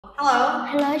Hello.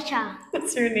 Hello, Sean.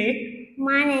 What's your name?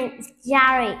 My name is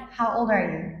Jerry. How old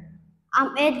are you?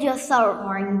 I'm 8 years old. How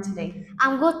are you today?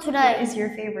 I'm good today. What is your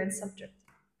favorite subject?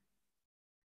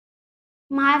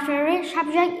 My favorite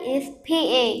subject is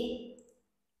PE.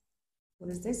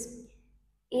 What is this?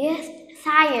 It's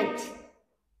science.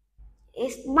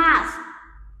 It's math.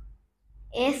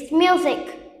 It's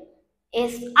music.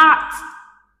 It's art.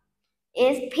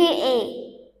 It's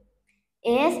PE.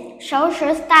 It's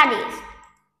social studies.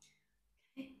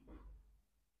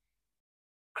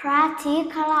 Karate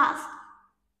class.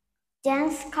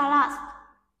 Dance class.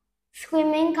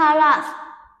 Swimming class.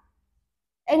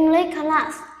 English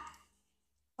class.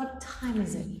 What time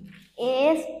is it?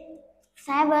 It's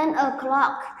 7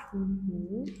 o'clock.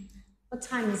 What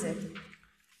time is it?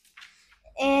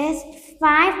 It's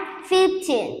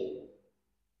 5:15.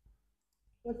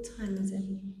 What time is it?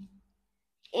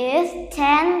 It's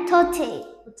 10:30.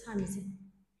 What time is it?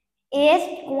 It's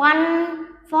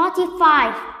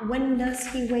 1:45. When does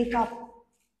he wake up?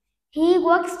 He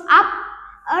wakes up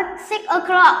at 6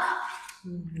 o'clock.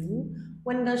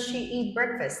 When does she eat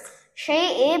breakfast? She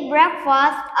eats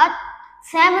breakfast at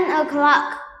 7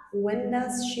 o'clock. When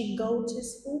does she go to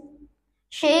school?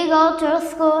 She goes to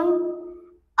school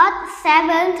at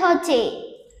 7:30.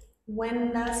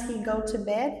 When does he go to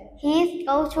bed? He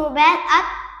goes to bed at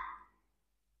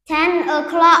 10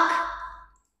 o'clock.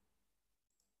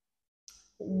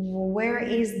 Where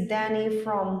is Danny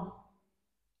from?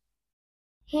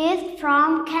 He's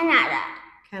from Canada.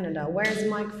 Canada. Where's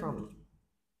Mike from?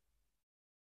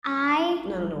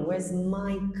 No. Where's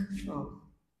Mike from?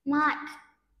 Mike.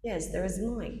 Yes, there is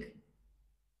Mike.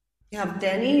 You have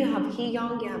Danny, you have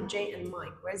Hee-young, you have Jay and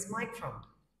Mike. Where's Mike from?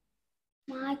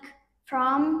 Mike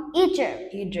from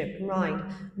Egypt. Egypt, right.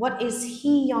 What is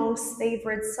Hee-young's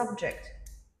favorite subject?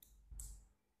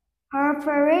 Her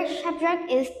favorite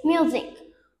subject is music.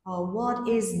 What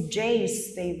is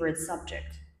Jay's favorite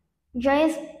subject?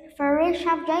 Jay's favorite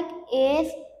subject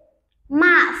is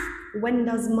math. When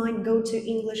does Mike go to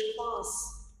English class?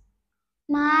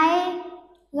 Mike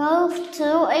goes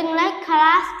to English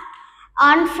class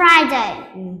on Friday.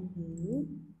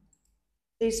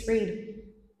 Please read.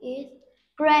 It's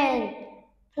rain,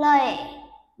 play,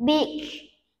 big,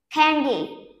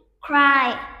 candy,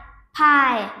 cry,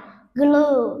 pie,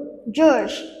 glue,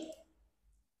 juice.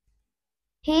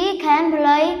 He can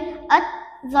play at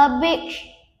the beach.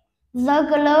 The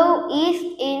glue is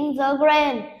in the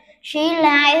rain. She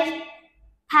likes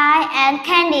pie and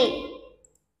candy.